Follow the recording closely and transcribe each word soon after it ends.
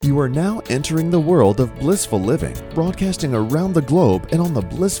You are now entering the world of blissful living, broadcasting around the globe and on the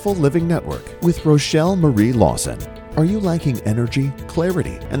Blissful Living Network with Rochelle Marie Lawson. Are you lacking energy,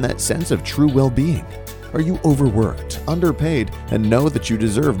 clarity, and that sense of true well-being? Are you overworked, underpaid, and know that you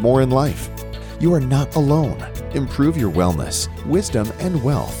deserve more in life? You are not alone. Improve your wellness, wisdom, and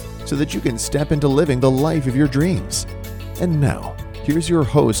wealth so that you can step into living the life of your dreams. And now, here's your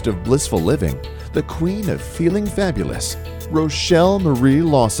host of Blissful Living, the queen of feeling fabulous, Rochelle Marie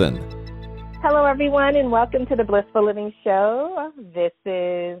Lawson. Hello, everyone, and welcome to the Blissful Living Show. This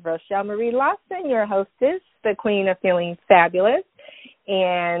is Rochelle Marie Lawson, your hostess, the queen of feeling fabulous,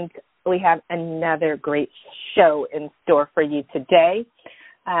 and we have another great show in store for you today.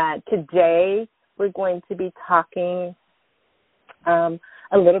 Today, we're going to be talking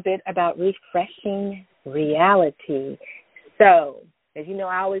a little bit about refreshing reality. So, as you know,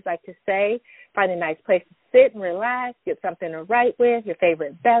 I always like to say, find a nice place to sit and relax, get something to write with, your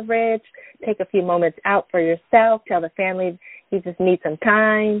favorite beverage, take a few moments out for yourself, tell the family you just need some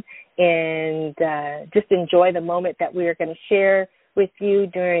time, and just enjoy the moment that we are going to share with you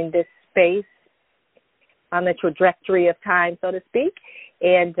during this space on the trajectory of time, so to speak.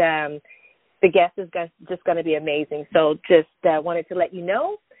 And the guest is just going to be amazing. So just wanted to let you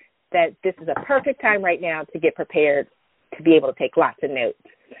know that this is a perfect time right now to get prepared to be able to take lots of notes.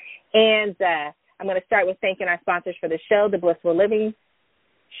 And I'm going to start with thanking our sponsors for the show. The Blissful Living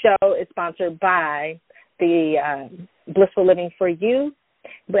Show is sponsored by the Blissful Living for You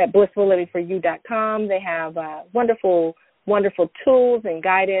at blissfullivingforyou.com. They have wonderful, wonderful tools and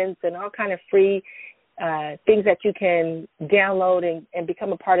guidance and all kind of free things that you can download and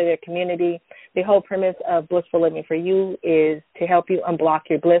become a part of their community. The whole premise of Blissful Living for You is to help you unblock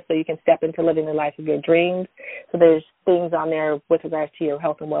your bliss so you can step into living the life of your dreams. So there's things on there with regards to your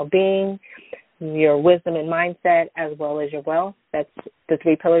health and well-being, your wisdom and mindset, as well as your wealth. That's the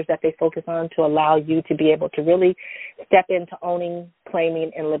three pillars that they focus on to allow you to be able to really step into owning,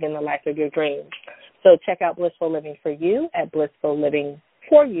 claiming, and living the life of your dreams. So check out Blissful Living for You at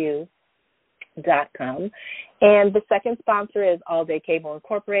blissfullivingforyou.com. And the second sponsor is All Day Cable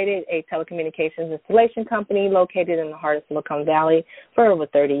Incorporated, a telecommunications installation company located in the heart of Silicon Valley for over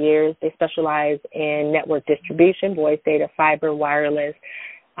 30 years. They specialize in network distribution, voice, data, fiber, wireless,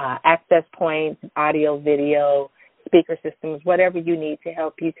 access points, audio, video, speaker systems, whatever you need to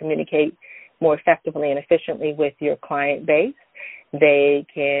help you communicate more effectively and efficiently with your client base. They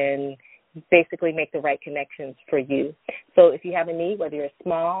can basically make the right connections for you. So if you have a need, whether you're a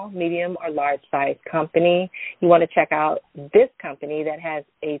small, medium, or large-sized company, you want to check out this company that has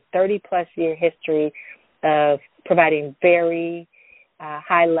a 30-plus year history of providing very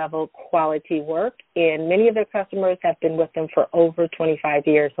high-level quality work, and many of their customers have been with them for over 25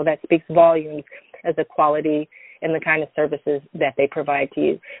 years, so that speaks volumes as the quality and the kind of services that they provide to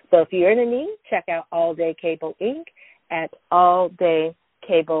you. So if you're in a need, check out All Day Cable Inc. at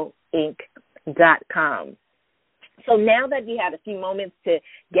alldaycableinc.com. So now that you had a few moments to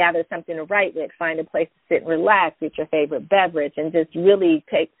gather something to write with, find a place to sit and relax with your favorite beverage, and just really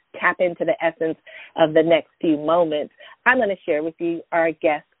tap into the essence of the next few moments, I'm going to share with you our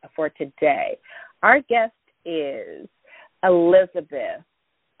guest for today. Our guest is Elizabeth.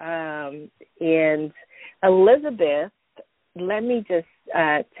 And Elizabeth, let me just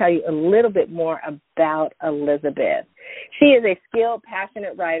tell you a little bit more about Elizabeth. She is a skilled,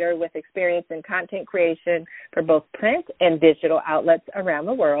 passionate writer with experience in content creation for both print and digital outlets around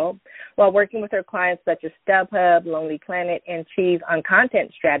the world. While working with her clients such as StubHub, Lonely Planet, and Cheese on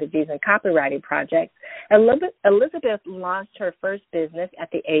content strategies and copywriting projects, Elizabeth launched her first business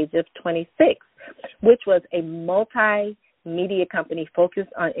at the age of 26, which was a multimedia company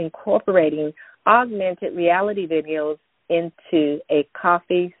focused on incorporating augmented reality videos into a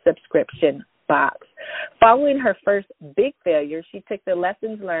coffee subscription box. Following her first big failure, she took the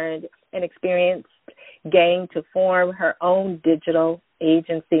lessons learned and experience gained to form her own digital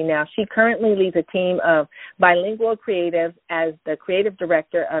agency. Now, she currently leads a team of bilingual creatives as the creative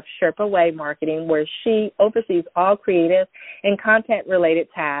director of Sherpa Way Marketing, where she oversees all creative and content-related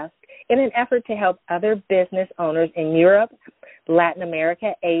tasks in an effort to help other business owners in Europe, Latin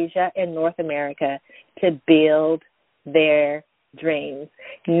America, Asia, and North America to build their dreams.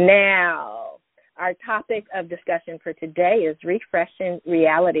 Now, our topic of discussion for today is refreshing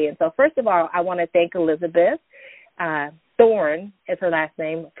reality. And so first of all, I want to thank Elizabeth. Thorn is her last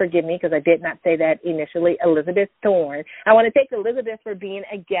name. Forgive me because I did not say that initially. Elizabeth Thorn. I want to thank Elizabeth for being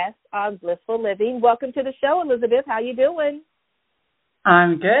a guest on Blissful Living. Welcome to the show, Elizabeth. How you doing?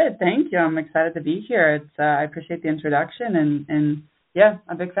 I'm good. Thank you. I'm excited to be here. I appreciate the introduction and yeah,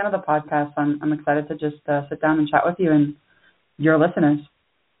 I'm a big fan of the podcast. I'm excited to just sit down and chat with you and your listeners.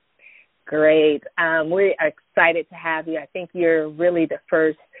 great. We're excited to have you. I think you're really the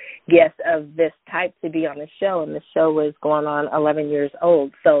first guest of this type to be on the show, and the show is going on 11 years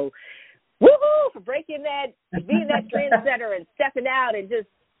old. So, woohoo for being that trendsetter and stepping out and just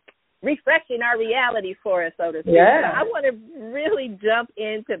refreshing our reality for us, so to speak. Yeah. So I want to really jump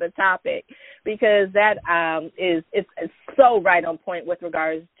into the topic because that it's so right on point with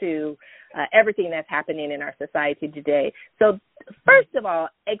regards to everything that's happening in our society today. So first of all,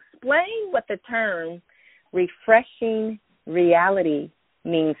 explain what the term refreshing reality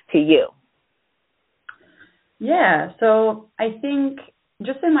means to you. Yeah, so I think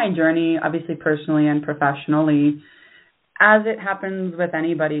just in my journey, obviously personally and professionally, as it happens with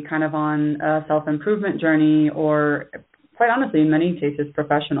anybody kind of on a self-improvement journey or quite honestly, in many cases,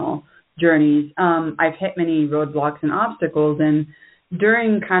 professional journeys, I've hit many roadblocks and obstacles. And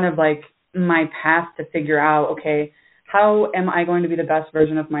during kind of like my path to figure out, okay, how am I going to be the best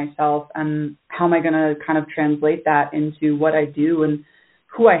version of myself and how am I going to kind of translate that into what I do and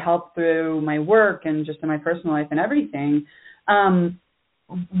who I help through my work and just in my personal life and everything.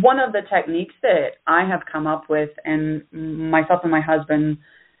 One of the techniques that I have come up with, and myself and my husband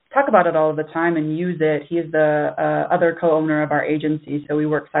talk about it all the time and use it. He is the other co-owner of our agency, so we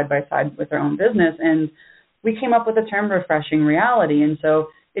work side by side with our own business, and we came up with the term refreshing reality. And so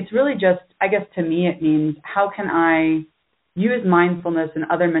it's really just, I guess to me, it means how can I use mindfulness and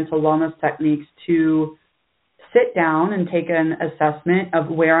other mental wellness techniques to sit down and take an assessment of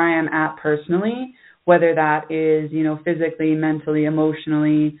where I am at personally, whether that is, physically, mentally,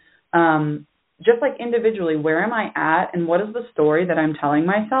 emotionally, just like individually, where am I at and what is the story that I'm telling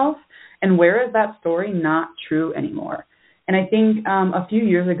myself and where is that story not true anymore? And I think a few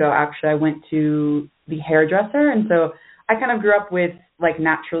years ago, actually, I went to the hairdresser. And so I kind of grew up with like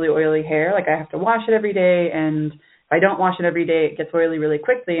naturally oily hair. Like I have to wash it every day. And if I don't wash it every day, it gets oily really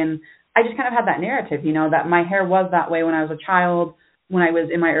quickly. And I just kind of had that narrative, that my hair was that way when I was a child, when I was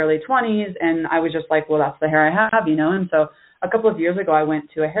in my early 20s, and I was just like, well, that's the hair I have, And so a couple of years ago, I went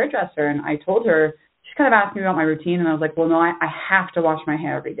to a hairdresser, and I told her, she kind of asked me about my routine, and I was like, well, no, I have to wash my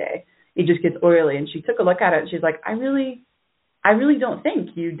hair every day. It just gets oily. And she took a look at it, and she's like, I really don't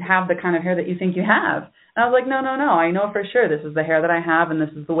think you have the kind of hair that you think you have. And I was like, no, I know for sure this is the hair that I have, and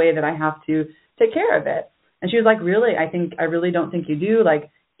this is the way that I have to take care of it. And she was like, really? I really don't think you do.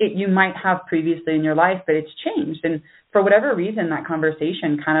 Like, you might have previously in your life, but it's changed. And for whatever reason, that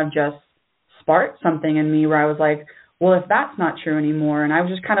conversation kind of just sparked something in me where I was like, well, if that's not true anymore, and I was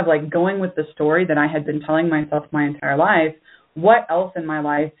just kind of like going with the story that I had been telling myself my entire life, what else in my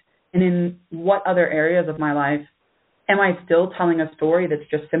life and in what other areas of my life am I still telling a story that's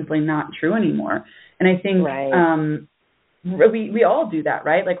just simply not true anymore? And I think we all do that,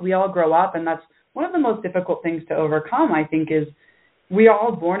 right? Like we all grow up, and that's one of the most difficult things to overcome, I think, is we are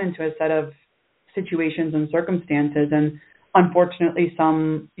all born into a set of situations and circumstances, and unfortunately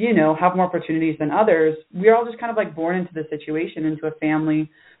some, have more opportunities than others. We're all just kind of like born into the situation, into a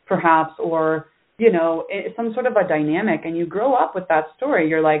family perhaps, or, some sort of a dynamic, and you grow up with that story.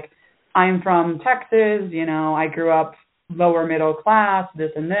 You're like, I'm from Texas, I grew up lower middle class,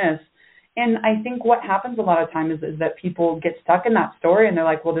 this and this. And I think what happens a lot of times is that people get stuck in that story and they're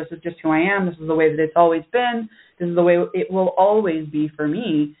like, well, this is just who I am. This is the way that it's always been. This is the way it will always be for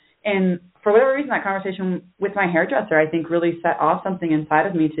me. And for whatever reason, that conversation with my hairdresser, I think really set off something inside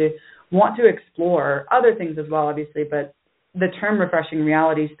of me to want to explore other things as well, obviously. But the term refreshing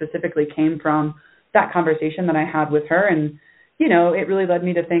reality specifically came from that conversation that I had with her. And, it really led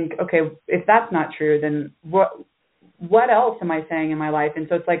me to think, okay, if that's not true, then what else am I saying in my life? And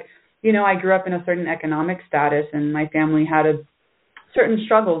so it's like, I grew up in a certain economic status and my family had certain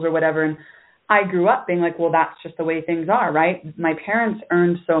struggles or whatever. And I grew up being like, well, that's just the way things are, right? My parents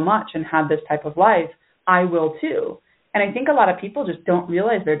earned so much and had this type of life. I will too. And I think a lot of people just don't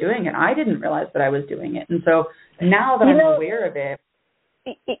realize they're doing it. I didn't realize that I was doing it. And so now that I'm aware of it.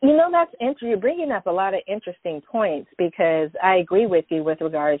 That's interesting. You're bringing up a lot of interesting points because I agree with you with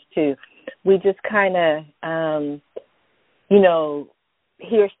regards to we just kind of,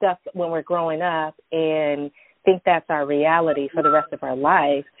 hear stuff when we're growing up and think that's our reality for the rest of our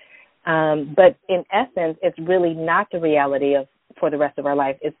life. But in essence, it's really not the reality for the rest of our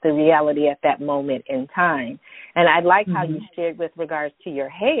life. It's the reality at that moment in time. And I like how you shared with regards to your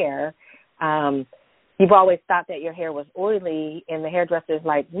hair. You've always thought that your hair was oily, and the hairdresser's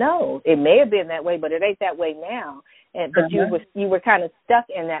like, no, it may have been that way, but it ain't that way now. But you were kind of stuck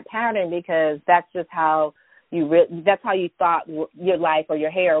in that pattern because that's just how that's how you thought your life or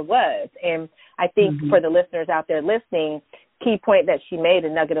your hair was. And I think for the listeners out there listening, key point that she made, a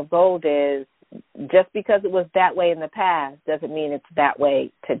nugget of gold, is just because it was that way in the past doesn't mean it's that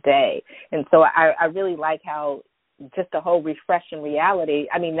way today. And so I really like how just the whole refreshing reality,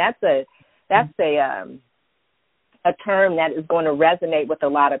 I mean, that's a term that is going to resonate with a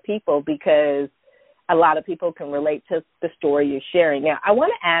lot of people because a lot of people can relate to the story you're sharing. Now, I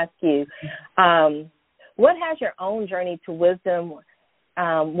want to ask you, what has your own journey to wisdom,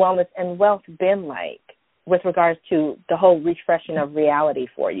 wellness, and wealth been like with regards to the whole refreshing of reality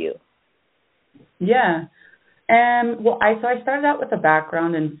for you? Yeah. Well, I started out with a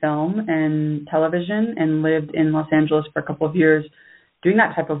background in film and television and lived in Los Angeles for a couple of years doing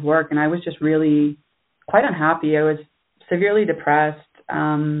that type of work, and I was just really quite unhappy. I was severely depressed,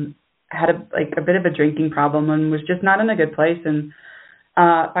 had a bit of a drinking problem, and was just not in a good place. And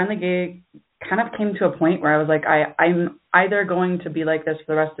finally kind of came to a point where I was like, I'm either going to be like this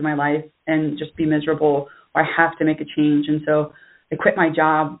for the rest of my life and just be miserable, or I have to make a change. And so I quit my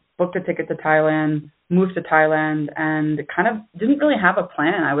job, booked a ticket to Thailand, moved to Thailand, and kind of didn't really have a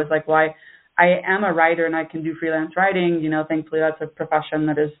plan. I was like, well, I am a writer and I can do freelance writing. You know, thankfully that's a profession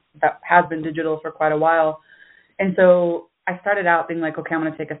that has been digital for quite a while. And so I started out being like, okay, I'm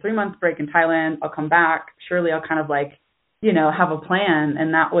going to take a 3-month break in Thailand. I'll come back. Surely I'll kind of have a plan.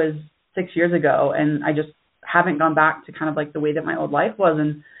 And that was 6 years ago. And I just haven't gone back to kind of like the way that my old life was.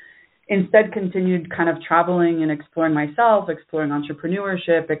 And instead continued kind of traveling and exploring myself, exploring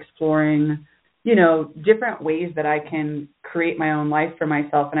entrepreneurship, exploring, different ways that I can create my own life for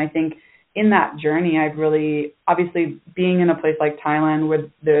myself. And I think in that journey, I've really, obviously being in a place like Thailand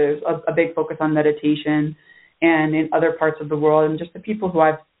where there's a big focus on meditation, and in other parts of the world, and just the people who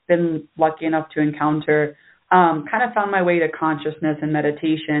I've been lucky enough to encounter, kind of found my way to consciousness and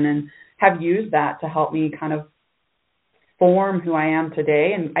meditation, and have used that to help me kind of form who I am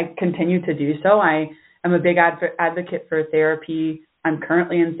today, and I continue to do so. I am a big advocate for therapy. I'm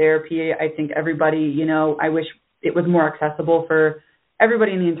currently in therapy. I think everybody, I wish it was more accessible for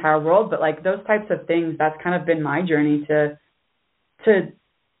everybody in the entire world, but like those types of things, that's kind of been my journey to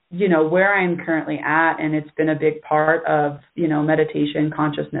where I'm currently at. And it's been a big part of, meditation,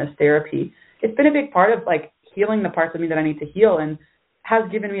 consciousness, therapy. It's been a big part of like healing the parts of me that I need to heal, and has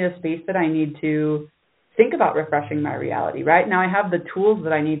given me the space that I need to think about refreshing my reality. Right now I have the tools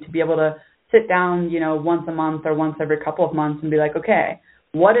that I need to be able to sit down, once a month or once every couple of months and be like, okay,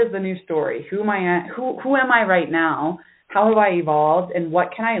 what is the new story? Who am I right now? How have I evolved, and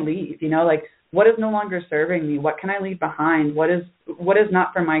what can I leave? What is no longer serving me? What can I leave behind? What is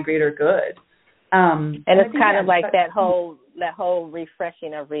not for my greater good? And it's kind of like that whole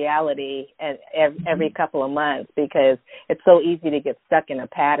refreshing of reality at every couple of months, because it's so easy to get stuck in a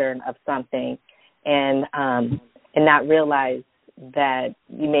pattern of something and not realize that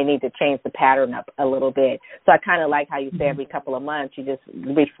you may need to change the pattern up a little bit. So I kind of like how you say every couple of months you just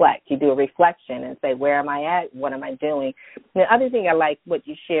reflect. You do a reflection and say, where am I at? What am I doing? The other thing I like what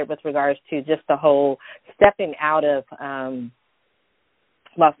you shared with regards to just the whole stepping out of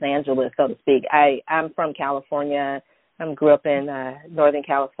Los Angeles, so to speak. I'm from California. I grew up in Northern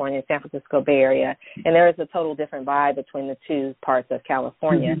California, San Francisco Bay Area, and there is a total different vibe between the two parts of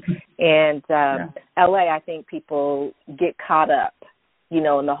California. And LA, I think people get caught up, in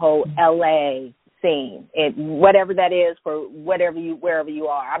the whole LA scene, whatever that is for wherever you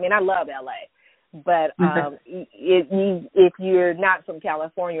are. I mean, I love LA, but if you're not from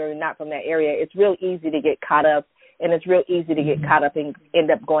California or not from that area, it's real easy to get caught up. And it's real easy to get caught up and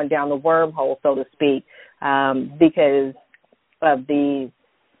end up going down the wormhole, so to speak, because of the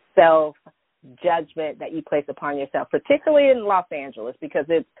self-judgment that you place upon yourself, particularly in Los Angeles, because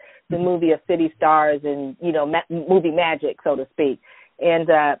it's the movie of city stars and, movie magic, so to speak. And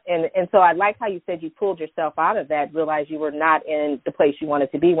so I like how you said you pulled yourself out of that, realized you were not in the place you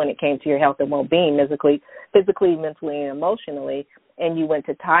wanted to be when it came to your health and well-being, physically, mentally, and emotionally, and you went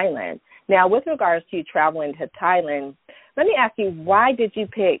to Thailand. Now, with regards to you traveling to Thailand, let me ask you, why did you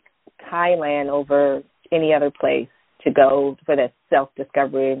pick Thailand over any other place to go for that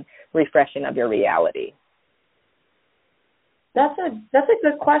self-discovery and refreshing of your reality? That's a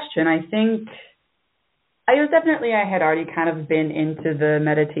good question. I think I had already kind of been into the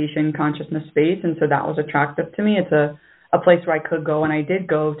meditation consciousness space, and so that was attractive to me. It's a place where I could go, and I did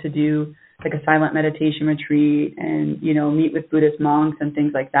go to do like a silent meditation retreat and, meet with Buddhist monks and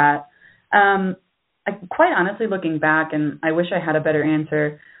things like that. I quite honestly, looking back, and I wish I had a better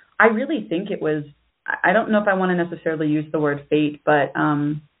answer, I really think it was, I don't know if I want to necessarily use the word fate, but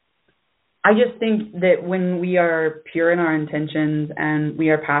I just think that when we are pure in our intentions and we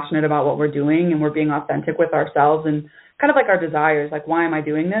are passionate about what we're doing and we're being authentic with ourselves and kind of like our desires, like, why am I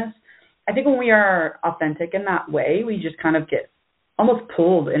doing this? I think when we are authentic in that way, we just kind of get almost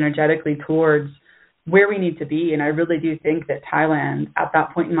pulled energetically towards where we need to be. And I really do think that Thailand at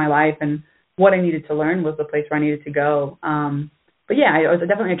that point in my life and what I needed to learn was the place where I needed to go. But yeah, I was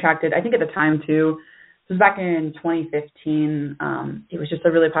definitely attracted. I think at the time too, this was back in 2015. It was just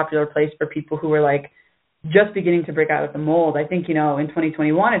a really popular place for people who were like just beginning to break out of the mold. I think, in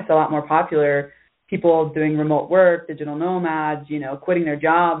 2021, it's a lot more popular. People doing remote work, digital nomads, quitting their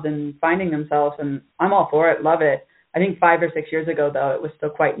jobs and finding themselves. And I'm all for it. Love it. I think 5 or 6 years ago, though, it was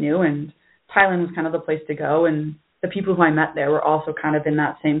still quite new, and Thailand was kind of the place to go. And the people who I met there were also kind of in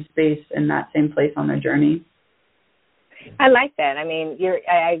that same space, in that same place on their journey. I like that. I mean,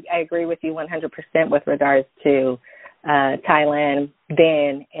 I agree with you 100% with regards to Thailand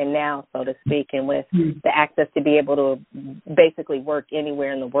then and now, so to speak, and with the access to be able to basically work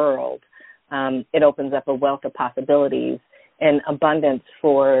anywhere in the world. It opens up a wealth of possibilities and abundance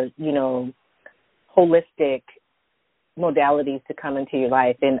for, holistic modalities to come into your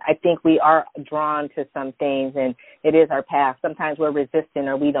life. And I think we are drawn to some things, and it is our path. Sometimes we're resistant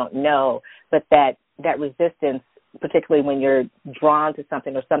or we don't know, but that resistance, particularly when you're drawn to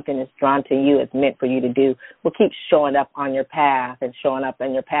something or something is drawn to you, it's meant for you to do, will keep showing up on your path and showing up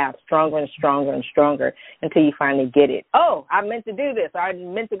on your path stronger and stronger and stronger until you finally get it. Oh, I meant to do this. Or I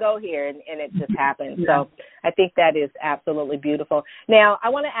meant to go here, and it just happens. Yeah. So I think that is absolutely beautiful. Now, I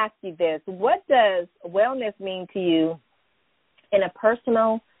want to ask you this. What does wellness mean to you in a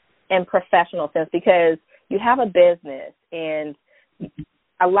personal and professional sense? Because you have a business, and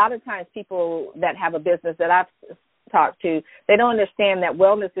a lot of times people that have a business that I've talked to, they don't understand that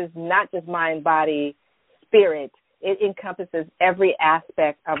wellness is not just mind, body, spirit. It encompasses every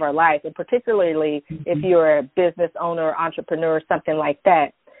aspect of our life, and particularly if you're a business owner, entrepreneur, something like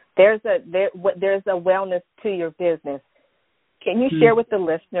that, there's a wellness to your business. Can you share with the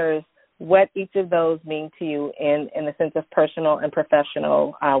listeners what each of those mean to you in the sense of personal and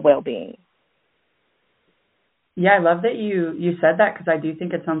professional well-being? Yeah, I love that you said that, because I do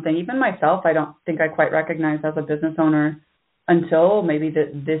think it's something, even myself, I don't think I quite recognize as a business owner until maybe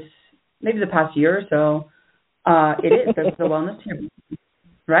the past year or so. There's the wellness here,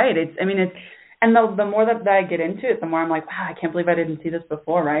 right? And the more that I get into it, the more I'm like, wow, I can't believe I didn't see this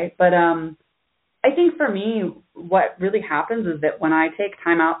before, right? But I think for me, what really happens is that when I take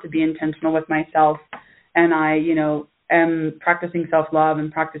time out to be intentional with myself, and I, am practicing self-love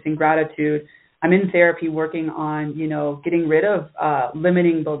and practicing gratitude, I'm in therapy working on, getting rid of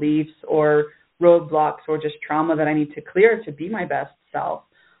limiting beliefs or roadblocks or just trauma that I need to clear to be my best self.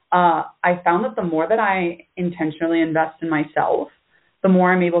 I found that the more that I intentionally invest in myself, the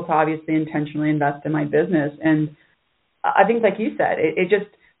more I'm able to obviously intentionally invest in my business. And I think, like you said, it just,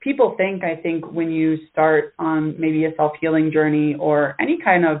 people think, I think when you start on maybe a self-healing journey or any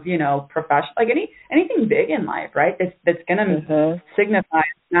kind of, profession, like anything big in life, right, that's going to signify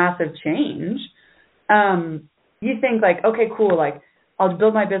massive change, you think like, okay, cool, like I'll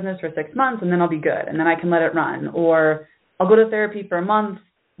build my business for 6 months and then I'll be good and then I can let it run. Or I'll go to therapy for a month,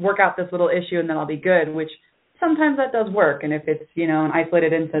 work out this little issue, and then I'll be good, which sometimes that does work. And if it's, an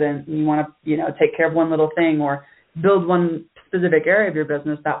isolated incident and you want to, take care of one little thing or build one specific area of your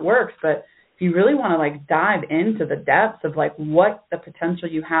business, that works. But if you really want to like dive into the depths of like what the potential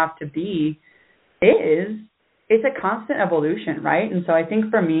you have to be is, it's a constant evolution, right? And so I think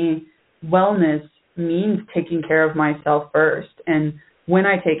for me, wellness means taking care of myself first. And when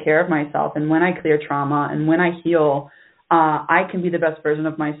I take care of myself and when I clear trauma and when I heal, I can be the best version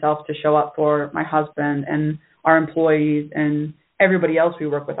of myself to show up for my husband and our employees and everybody else we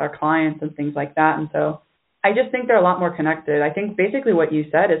work with, our clients and things like that. And so I just think they're a lot more connected. I think basically what you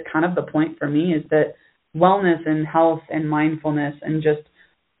said is kind of the point for me, is that wellness and health and mindfulness and just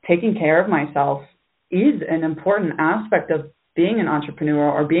taking care of myself is an important aspect of being an entrepreneur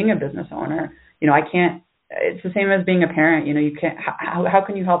or being a business owner. It's the same as being a parent. You can't, how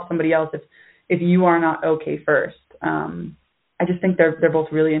can you help somebody else if you are not okay first? I just think they're both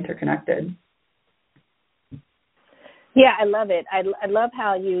really interconnected. Yeah, I love it. I love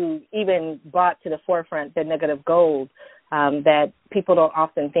how you even brought to the forefront the nugget of gold, that people don't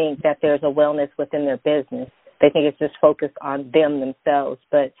often think that there's a wellness within their business. They think it's just focused on themselves,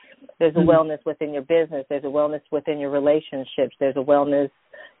 but there's a wellness within your business. There's a wellness within your relationships. There's a wellness,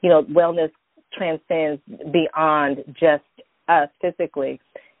 wellness transcends beyond just us physically.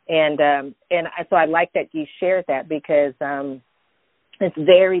 And so I like that you shared that, because it's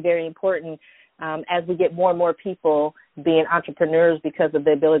very, very important as we get more and more people being entrepreneurs because of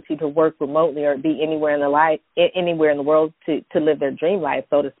the ability to work remotely or be anywhere in the world to live their dream life,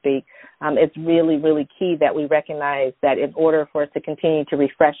 so to speak. It's really, really key that we recognize that in order for us to continue to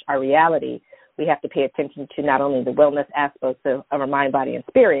refresh our reality, we have to pay attention to not only the wellness aspects of our mind, body, and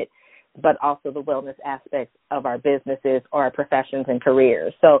spirit, but also the wellness aspects of our businesses or our professions and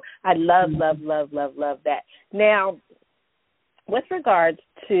careers. So I love that. Now, with regards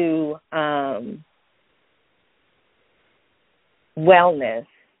to wellness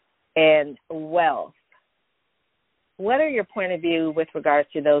and wealth, what are your point of view with regards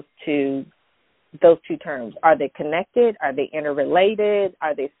to those two terms? Are they connected? Are they interrelated?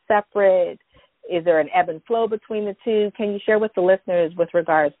 Are they separate? Is there an ebb and flow between the two? Can you share with the listeners with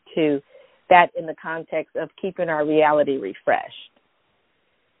regards to that in the context of keeping our reality refreshed?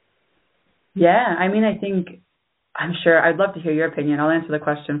 Yeah, I mean, I'm sure I'd love to hear your opinion. I'll answer the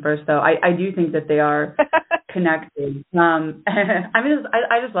question first, though. I do think that they are connected.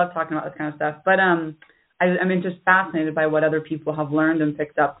 I just love talking about this kind of stuff. But I'm just fascinated by what other people have learned and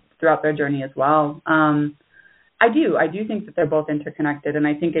picked up throughout their journey as well. I do think that they're both interconnected, and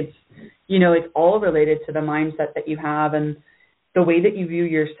I think it's all related to the mindset that you have and the way that you view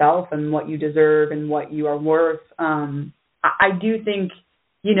yourself and what you deserve and what you are worth. I do think,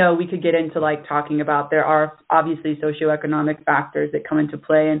 we could get into talking about there are obviously socioeconomic factors that come into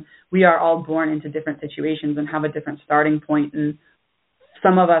play, and we are all born into different situations and have a different starting point. And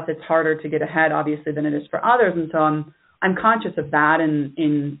some of us, it's harder to get ahead, obviously, than it is for others. And so I'm conscious of that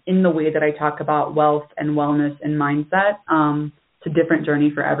in the way that I talk about wealth and wellness and mindset. It's a different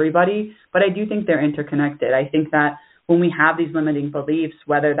journey for everybody, but I do think they're interconnected. I think that when we have these limiting beliefs,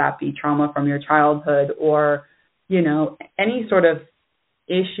 whether that be trauma from your childhood or, any sort of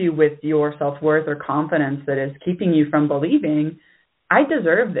issue with your self-worth or confidence that is keeping you from believing, I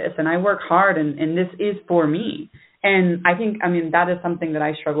deserve this and I work hard and this is for me. And I think, that is something that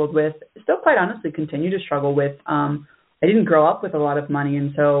I struggled with, still quite honestly continue to struggle with. I didn't grow up with a lot of money,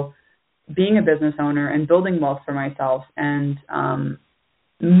 and so being a business owner and building wealth for myself and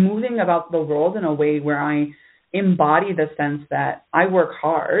moving about the world in a way where I embody the sense that I work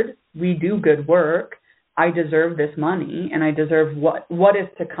hard, we do good work, I deserve this money, and I deserve what is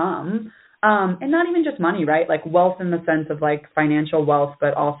to come. And not even just money, right? Like wealth in the sense of financial wealth,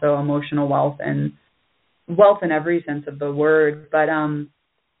 but also emotional wealth and wealth in every sense of the word. But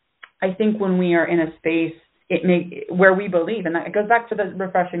I think when we are in a space where we believe, and it goes back to the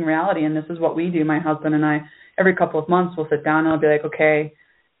refreshing reality, and this is what we do, my husband and I, every couple of months we'll sit down and I'll be like, okay,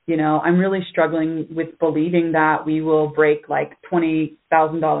 I'm really struggling with believing that we will break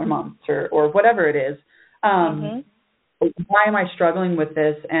 $20,000 months or whatever it is. Why am I struggling with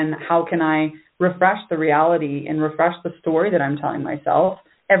this, and how can I refresh the reality and refresh the story that I'm telling myself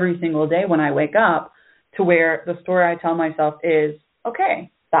every single day when I wake up, to where the story I tell myself is,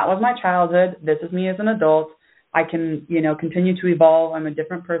 okay, that was my childhood, this is me as an adult, I can, continue to evolve, I'm a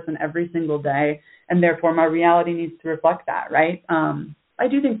different person every single day, and therefore my reality needs to reflect that, right? I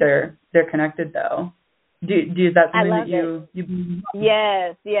do think they're connected, though. Is that something that you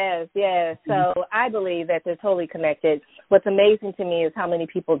Yes. So I believe that they're totally connected. What's amazing to me is how many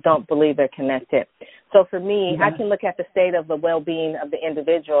people don't believe they're connected. So for me, I can look at the state of the well-being of the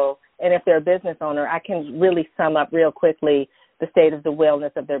individual, and if they're a business owner, I can really sum up real quickly the state of the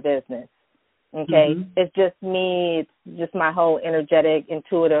wellness of their business. Okay? It's just me. It's just my whole energetic,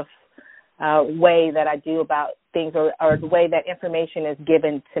 intuitive way that I do about things, or the way that information is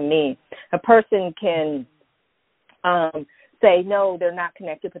given to me. A person can say, no, they're not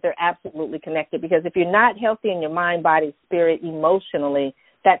connected, but they're absolutely connected, because if you're not healthy in your mind, body, spirit, emotionally,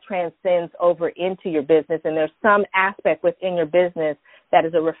 that transcends over into your business, and there's some aspect within your business that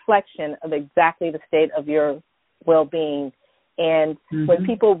is a reflection of exactly the state of your well-being. And when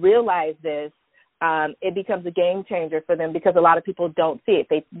people realize this, it becomes a game changer for them, because a lot of people don't see it.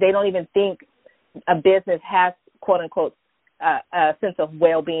 They don't even think a business has, quote unquote, a sense of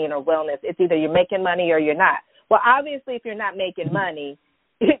well-being or wellness. It's either you're making money or you're not. Well, obviously, if you're not making money,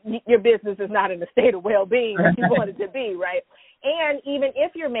 your business is not in a state of well-being that you want it to be, right? And even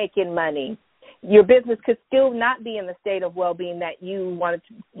if you're making money, your business could still not be in the state of well-being that you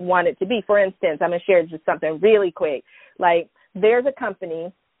want it to be. For instance, I'm going to share just something really quick. There's a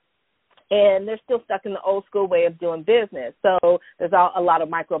company, and they're still stuck in the old school way of doing business. So there's a lot of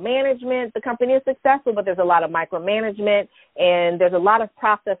micromanagement. The company is successful, but there's a lot of micromanagement, and there's a lot of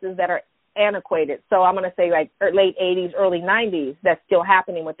processes that are antiquated. So I'm going to say late 80s, early 90s, that's still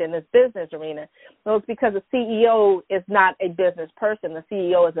happening within this business arena. Well, it's because the CEO is not a business person. The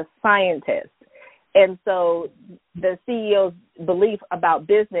CEO is a scientist. And so the CEO's belief about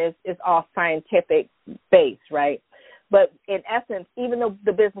business is all scientific based, right? But in essence, even though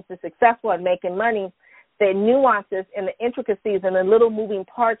the business is successful and making money, the nuances and the intricacies and the little moving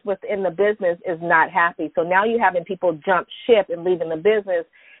parts within the business is not happy. So now you're having people jump ship and leaving the business,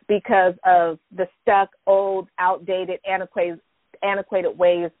 because of the stuck, old, outdated, antiquated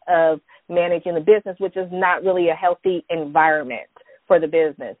ways of managing the business, which is not really a healthy environment for the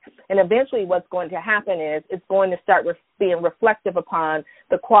business. And eventually what's going to happen is it's going to start being reflective upon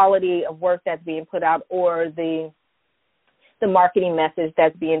the quality of work that's being put out or the marketing message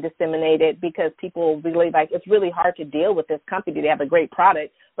that's being disseminated, because people really it's really hard to deal with this company. They have a great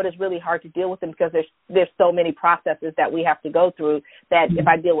product, but it's really hard to deal with them because there's so many processes that we have to go through that if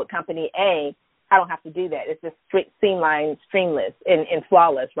I deal with company A, I don't have to do that. It's just streamlined, streamless, and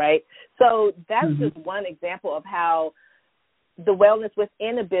flawless, right? So that's just one example of how the wellness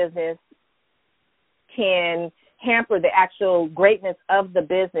within a business can hamper the actual greatness of the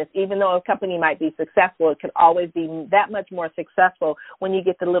business. Even though a company might be successful, it can always be that much more successful when you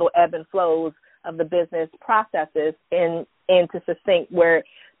get the little ebb and flows of the business processes into succinct, where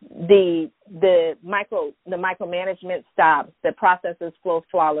the micromanagement stops, the processes flow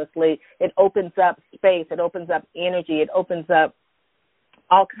flawlessly. It opens up space, it opens up energy, it opens up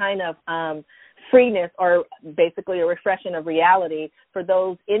all kind of freeness, or basically a refreshing of reality for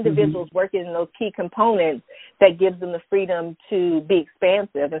those individuals working in those key components that gives them the freedom to be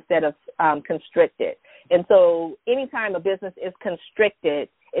expansive instead of constricted. And so anytime a business is constricted,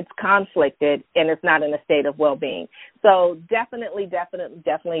 it's conflicted, and it's not in a state of well-being. So definitely,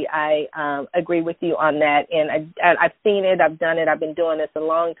 I agree with you on that. And I've seen it, I've done it, I've been doing this a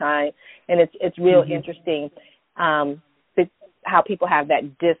long time, and it's real interesting how people have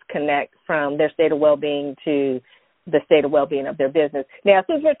that disconnect from their state of well-being to the state of well-being of their business. Now,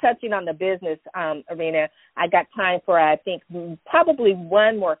 since we're touching on the business arena, I got time for, I think, probably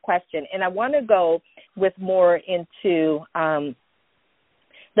one more question, and I want to go with more into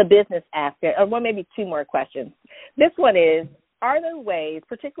the business aspect, or maybe two more questions. This one is, are there ways,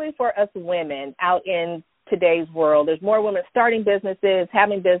 particularly for us women out in today's world, there's more women starting businesses,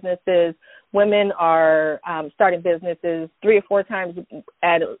 having businesses. Women are starting businesses 3 or 4 times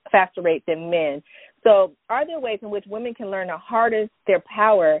at a faster rate than men. So are there ways in which women can learn to harness their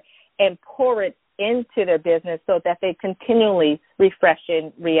power and pour it into their business so that they continually refresh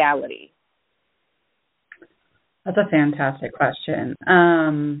in reality? That's a fantastic question.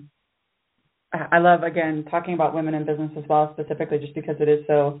 I love, again, talking about women in business as well, specifically just because it is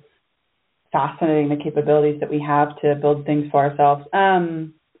so fascinating, the capabilities that we have to build things for ourselves.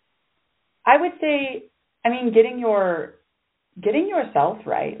 I would say, getting yourself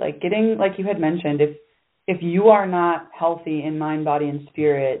right, like you had mentioned, if you are not healthy in mind, body, and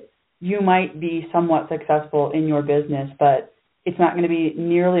spirit, you might be somewhat successful in your business, but it's not going to be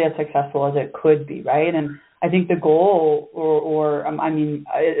nearly as successful as it could be, right? And I think the goal,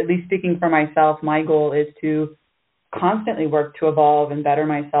 at least speaking for myself, my goal is to constantly work to evolve and better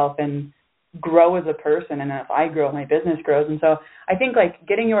myself and grow as a person. And if I grow, my business grows. And so I think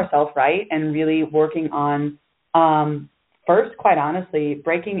getting yourself right and really working on, first, quite honestly,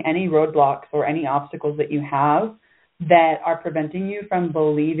 breaking any roadblocks or any obstacles that you have that are preventing you from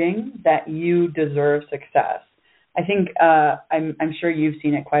believing that you deserve success. I think I'm sure you've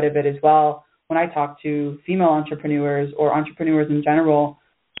seen it quite a bit as well. When I talk to female entrepreneurs or entrepreneurs in general,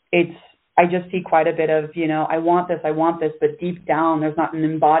 I just see quite a bit of, I want this, but deep down there's not an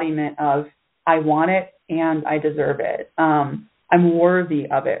embodiment of I want it and I deserve it. I'm worthy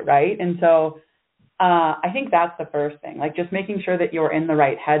of it, right? And so I think that's the first thing, just making sure that you're in the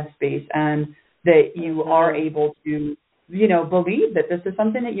right headspace and that you are able to, believe that this is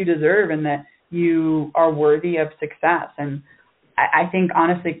something that you deserve and that you are worthy of success. And I think,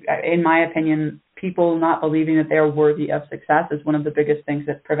 honestly, in my opinion, people not believing that they're worthy of success is one of the biggest things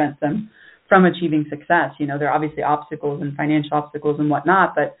that prevents them from achieving success. There are obviously obstacles and financial obstacles and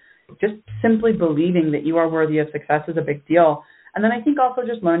whatnot, but just simply believing that you are worthy of success is a big deal. And then I think also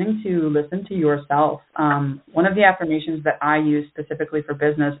just learning to listen to yourself. One of the affirmations that I use specifically for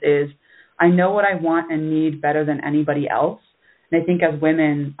business is, I know what I want and need better than anybody else. And I think as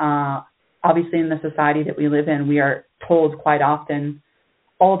women, obviously in the society that we live in, we are told quite often,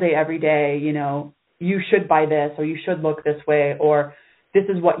 all day, every day, you should buy this, or you should look this way, or this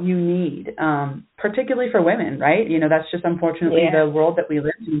is what you need, particularly for women, right? That's just unfortunately the world that we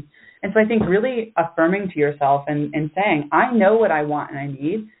live in. And so I think really affirming to yourself and saying, I know what I want and I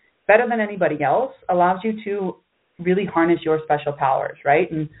need better than anybody else allows you to really harness your special powers,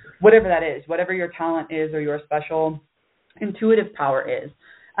 right? And whatever that is, whatever your talent is or your special intuitive power is,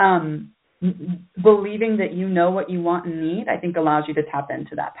 believing that you know what you want and need, I think allows you to tap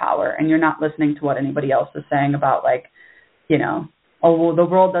into that power. And you're not listening to what anybody else is saying about oh, well, the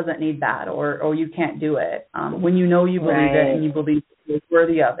world doesn't need that, or you can't do it. When you know you believe it and you believe you're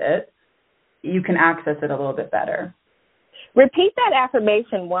worthy of it, you can access it a little bit better. Repeat that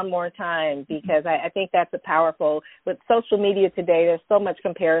affirmation one more time, because I think that's a powerful. With social media today, there's so much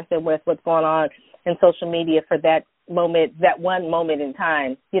comparison with what's going on in social media for that moment, that one moment in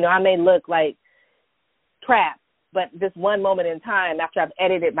time. You know, I may look like crap, but this one moment in time, after I've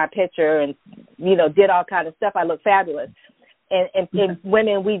edited my picture and, you know, did all kinds of stuff, I look fabulous. And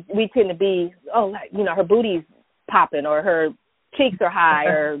women, we tend to be, you know, her booty's popping, or her cheeks are high,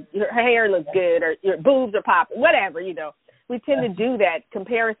 or her hair looks good, or your boobs are popping, whatever, you know. We tend to do that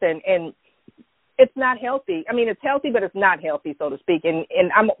comparison, and it's not healthy. I mean, it's healthy, but it's not healthy, so to speak. And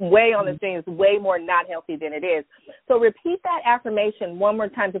I'm way on the thing. It's way more not healthy than it is. So repeat that affirmation one more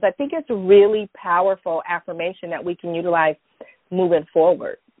time, because I think it's a really powerful affirmation that we can utilize moving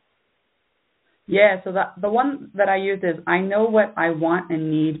forward. Yeah, so the one that I use is, I know what I want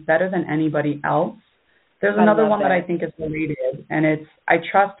and need better than anybody else. There's another one that I think is related, and it's, I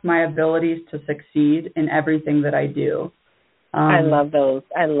trust my abilities to succeed in everything that I do. I love those.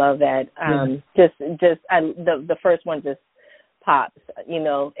 I love that. The first one just pops, you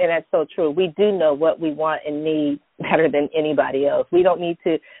know, and that's so true. We do know what we want and need better than anybody else. We don't need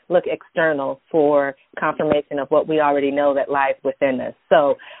to look external for confirmation of what we already know that lies within us.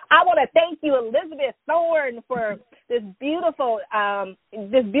 So I want to thank you, Elizabeth Thorn, for this beautiful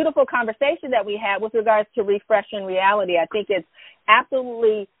conversation that we had with regards to refreshing reality. I think it's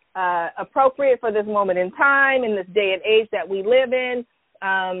absolutely appropriate for this moment in time, in this day and age that we live in.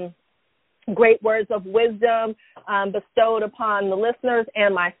 Great words of wisdom bestowed upon the listeners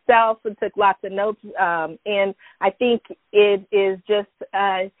and myself, who took lots of notes. And I think it is just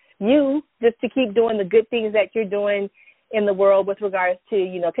to keep doing the good things that you're doing in the world with regards to,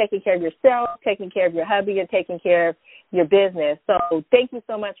 you know, taking care of yourself, taking care of your hubby, and taking care of your business. So thank you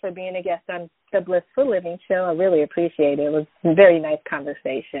so much for being a guest on the Blissful Living Show. I really appreciate it. It was a very nice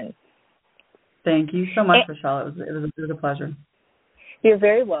conversation. Thank you so much, Rochelle. It was a pleasure. You're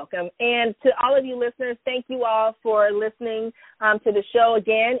very welcome. And to all of you listeners, thank you all for listening to the show.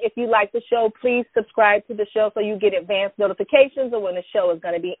 Again, if you like the show, please subscribe to the show so you get advanced notifications of when the show is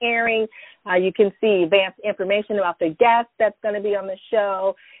going to be airing. You can see advanced information about the guest that's going to be on the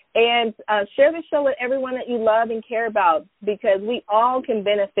show. And share the show with everyone that you love and care about, because we all can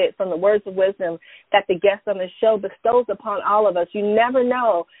benefit from the words of wisdom that the guest on the show bestows upon all of us. You never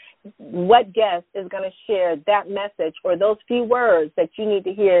know what guest is going to share that message or those few words that you need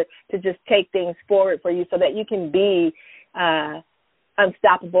to hear to just take things forward for you, so that you can be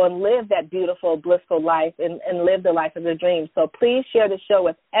unstoppable and live that beautiful, blissful life and live the life of your dreams. So please share the show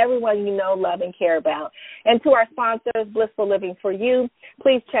with everyone you know, love, and care about. And to our sponsors, Blissful Living for You,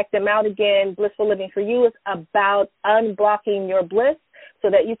 please check them out again. Blissful Living for You is about unblocking your bliss so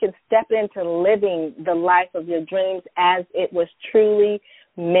that you can step into living the life of your dreams as it was truly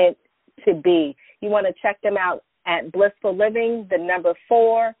meant to be. You want to check them out at Blissful Living,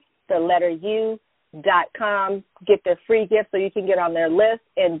 4, U.com. Get their free gift so you can get on their list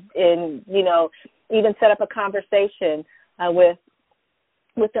and you know, even set up a conversation with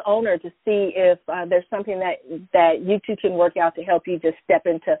the owner to see if there's something that you two can work out to help you just step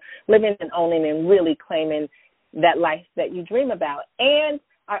into living and owning and really claiming that life that you dream about. And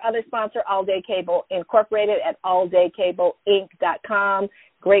our other sponsor, All Day Cable Incorporated at alldaycableinc.com.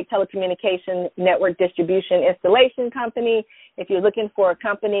 Great telecommunication network distribution installation company. If you're looking for a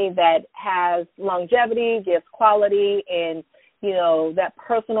company that has longevity, gives quality, and, you know, that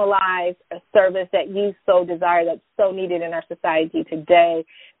personalized service that you so desire, that's so needed in our society today,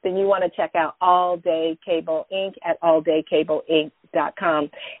 then you want to check out All Day Cable Inc. at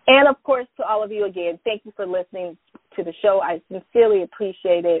alldaycableinc.com. And, of course, to all of you again, thank you for listening to the show. I sincerely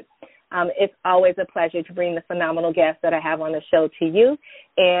appreciate it. It's always a pleasure to bring the phenomenal guests that I have on the show to you.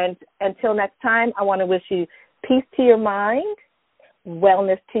 And until next time, I want to wish you peace to your mind,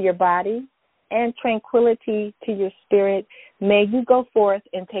 wellness to your body, and tranquility to your spirit. May you go forth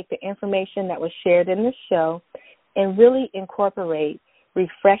and take the information that was shared in this show and really incorporate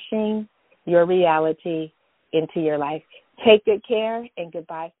refreshing your reality into your life. Take good care and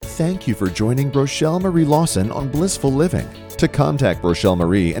goodbye. Thank you for joining Rochelle Marie Lawson on Blissful Living. To contact Rochelle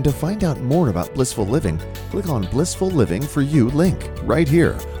Marie and to find out more about Blissful Living, click on Blissful Living for You link right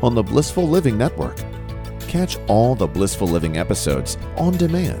here on the Blissful Living Network. Catch all the Blissful Living episodes on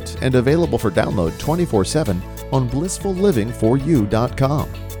demand and available for download 24/7 on blissfullivingforyou.com.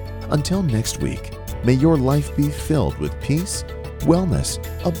 Until next week, may your life be filled with peace, wellness,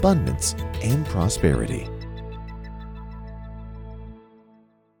 abundance, and prosperity.